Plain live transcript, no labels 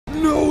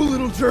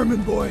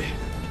German boy.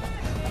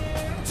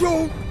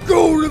 Don't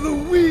go to the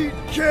weed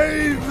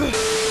cave!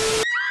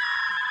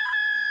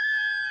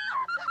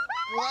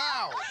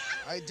 Wow!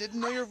 I didn't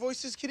know your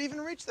voices could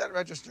even reach that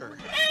register.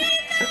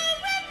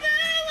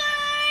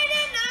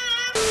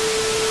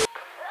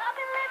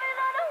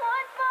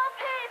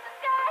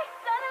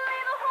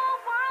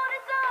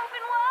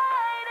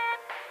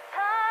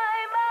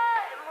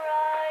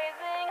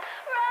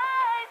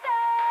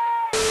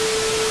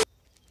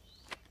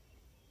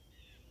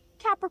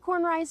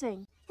 Capricorn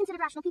rising. Considered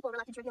rational people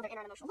reluctant to reveal their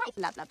inner and emotional life.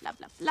 Blah, blah, blah,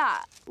 blah, blah.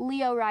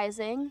 Leo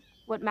rising.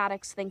 What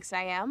Maddox thinks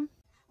I am.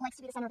 Likes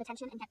to be the center of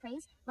attention and get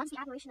praise. Loves the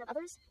admiration of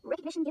others.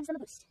 Recognition gives them a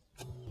boost.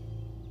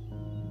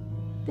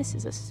 This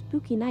is a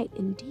spooky night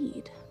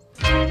indeed.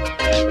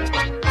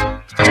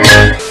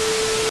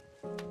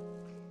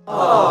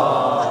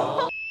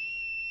 Oh.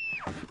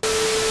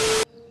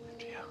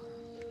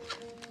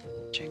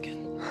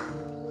 Chicken.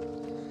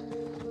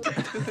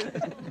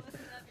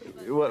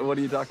 What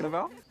are you talking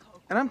about?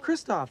 And I'm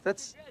Christoph.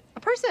 That's a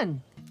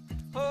person.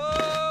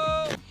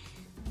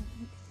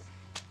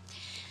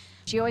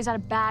 She always had a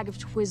bag of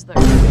Twizzlers.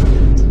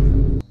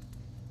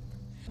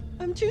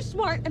 I'm too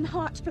smart and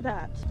hot for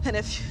that. And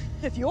if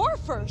you're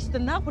first,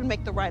 then that would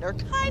make the writer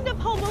kind of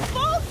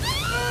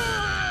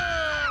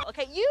homophobic.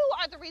 Okay, you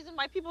are the reason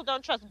why people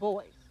don't trust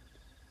boys.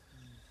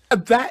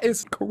 That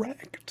is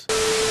correct.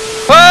 I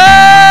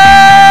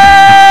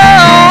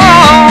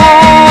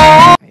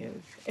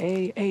have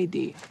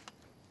AAD.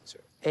 So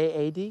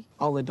AAD?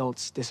 All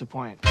adults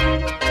disappoint.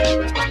 It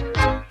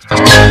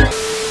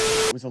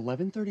was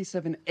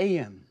 11:37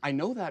 a.m. I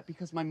know that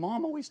because my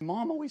mom always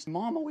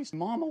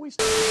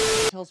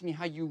tells me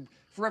how you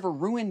forever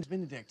ruined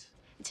Benedict.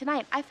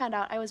 Tonight, I found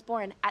out I was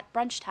born at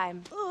brunch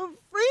time.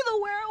 Free the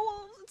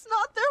werewolves. It's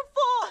not their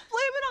fault.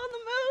 Blame it on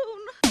the moon.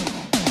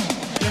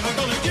 Never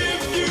gonna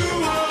give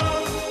you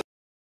up.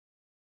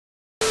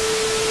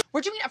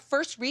 We're doing a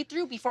first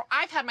read-through before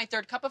I've had my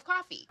third cup of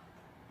coffee.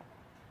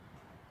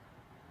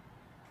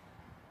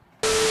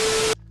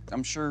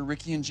 I'm sure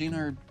Ricky and Gina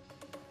are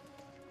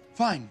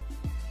fine.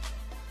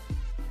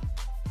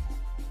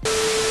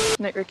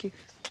 Night, Ricky.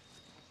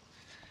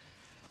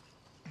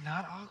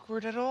 Not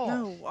awkward at all.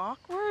 No,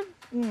 awkward?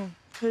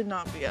 Could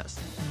not be us.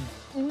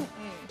 Yeah, you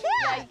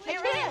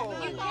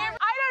can't. You can't.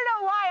 I don't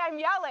know why I'm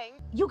yelling.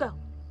 You go.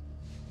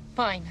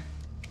 Fine,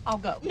 I'll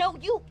go. No,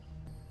 you.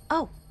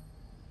 Oh,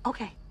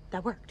 okay,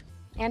 that worked.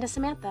 And to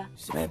Samantha.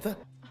 Samantha?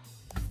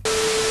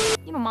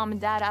 You know, Mom and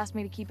Dad asked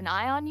me to keep an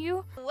eye on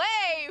you.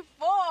 Way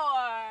for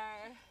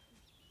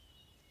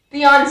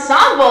The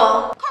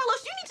ensemble.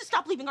 Carlos, you need to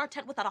stop leaving our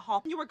tent without a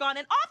haul. You were gone,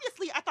 and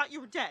obviously I thought you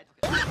were dead.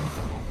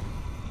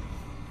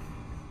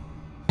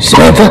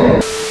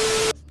 Samantha?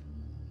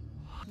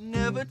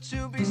 Never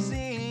to be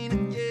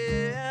seen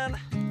again.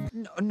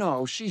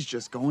 No, she's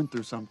just going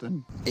through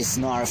something. It's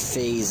not a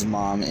phase,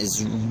 Mom.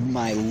 It's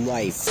my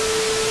life.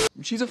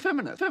 She's a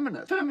feminist.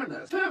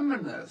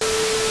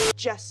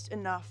 Just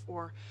enough,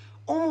 or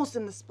almost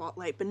in the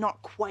spotlight, but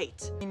not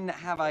quite.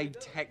 Have I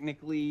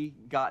technically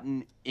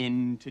gotten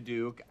into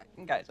Duke?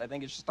 Guys, I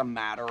think it's just a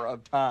matter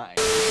of time.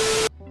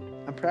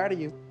 I'm proud of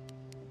you.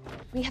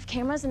 We have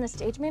cameras in the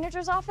stage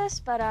manager's office,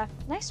 but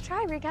nice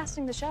try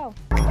recasting the show.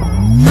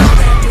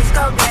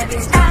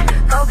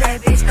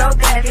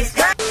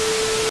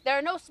 There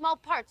are no small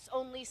parts,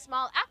 only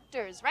small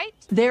actors, right?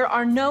 There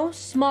are no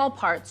small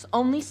parts,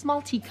 only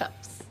small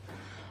teacups.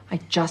 I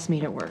just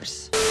made it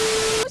worse.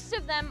 Most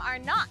of them are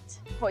not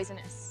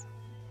poisonous.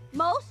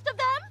 Most of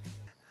them?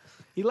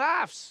 He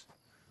laughs.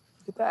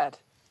 Look at that.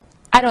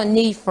 I don't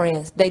need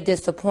friends. They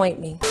disappoint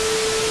me.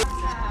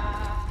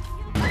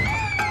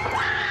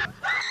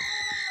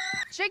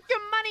 Shake your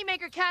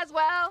moneymaker,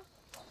 Caswell.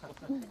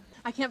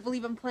 I can't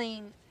believe I'm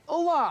playing.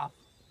 Olaf.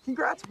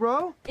 Congrats,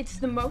 bro. It's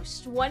the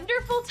most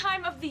wonderful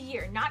time of the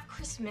year, not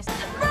Christmas.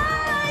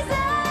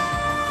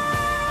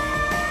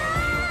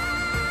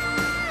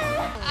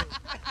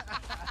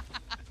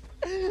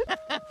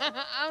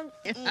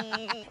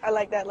 I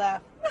like that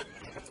laugh.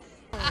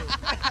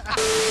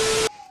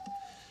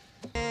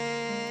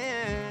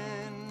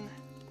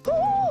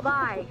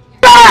 Bye.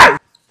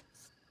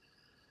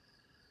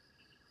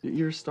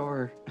 You're a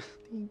star.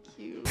 Thank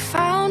you.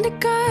 Found a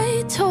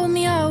guy, told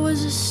me I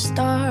was a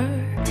star.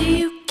 Do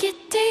you get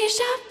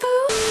deja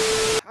vu?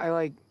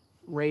 I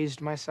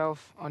raised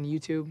myself on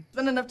YouTube.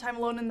 Spend enough time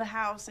alone in the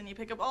house and you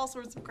pick up all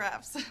sorts of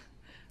crafts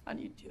on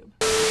YouTube.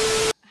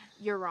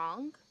 You're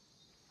wrong,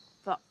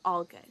 but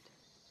all good.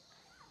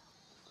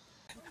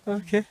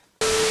 Okay.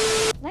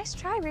 Nice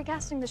try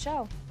recasting the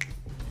show.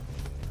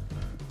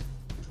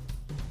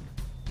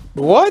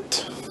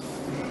 What?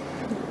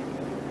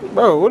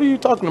 Bro, what are you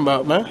talking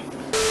about, man?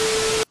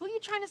 Who are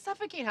you trying to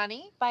suffocate,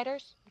 honey?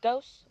 Spiders,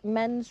 ghosts,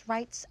 men's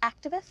rights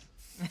activists.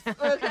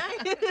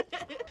 Okay.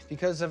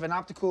 Because of an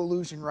optical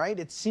illusion, right?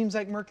 It seems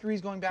like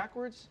Mercury's going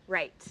backwards.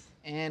 Right.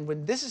 And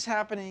when this is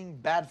happening,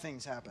 bad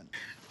things happen.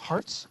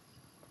 Hearts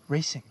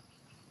racing.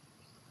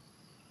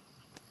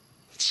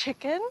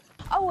 Chicken?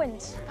 Oh,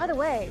 and by the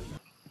way,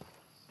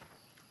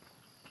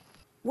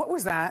 What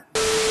was that?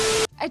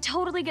 I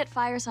totally get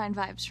fire sign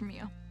vibes from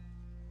you.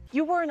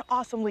 You were an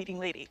awesome leading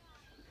lady.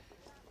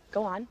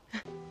 Go on.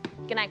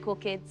 Good night, cool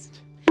kids.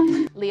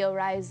 Leo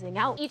rising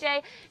out. EJ, do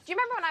you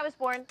remember when I was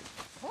born?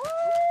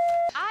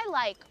 I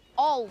like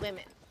all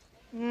women.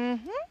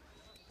 Mm-hmm.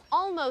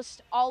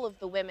 Almost all of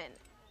the women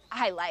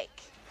I like.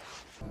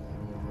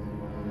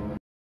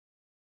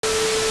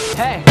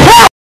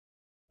 Hey!